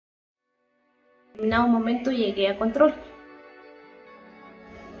En un momento llegué a control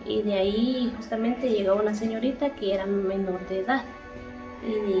y de ahí justamente llegó una señorita que era menor de edad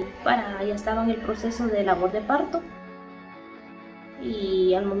y ya estaba en el proceso de labor de parto,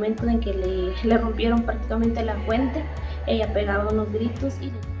 y al momento en que le rompieron prácticamente la fuente, ella pegaba unos gritos y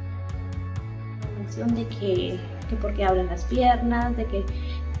la mención de que porque abren las piernas, de que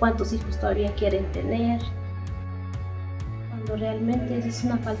cuántos hijos todavía quieren tener, cuando realmente es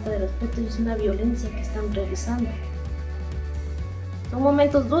una falta de respeto y es una violencia que están realizando. Son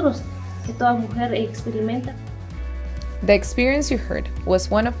momentos duros que toda mujer experimenta. The experience you heard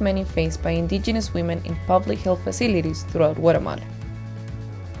was one of many faced by Indigenous women in public health facilities throughout Guatemala.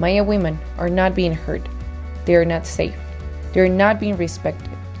 Maya women are not being heard. They are not safe. They are not being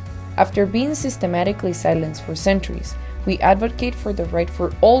respected. After being systematically silenced for centuries, we advocate for the right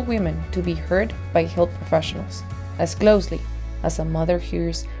for all women to be heard by health professionals, as closely as a mother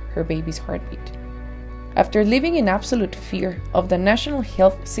hears her baby's heartbeat. After living in absolute fear of the national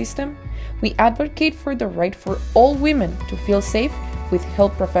health system, we advocate for the right for all women to feel safe with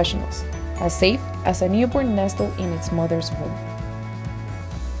health professionals, as safe as a newborn nestled in its mother's womb.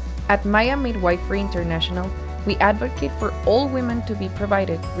 At Maya Midwifery International, we advocate for all women to be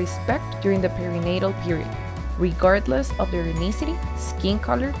provided respect during the perinatal period, regardless of their ethnicity, skin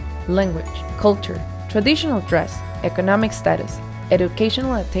color, language, culture, traditional dress, economic status,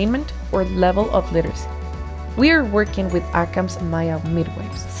 educational attainment, or level of literacy. We are working with ACAM's Maya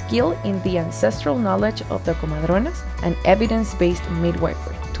midwives, skilled in the ancestral knowledge of the comadronas and evidence-based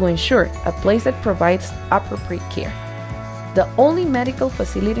midwifery, to ensure a place that provides appropriate care. The only medical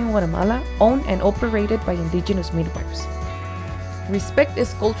facility in Guatemala owned and operated by Indigenous midwives. Respect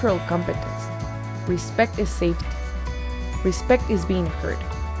is cultural competence. Respect is safety. Respect is being heard.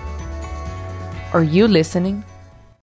 Are you listening?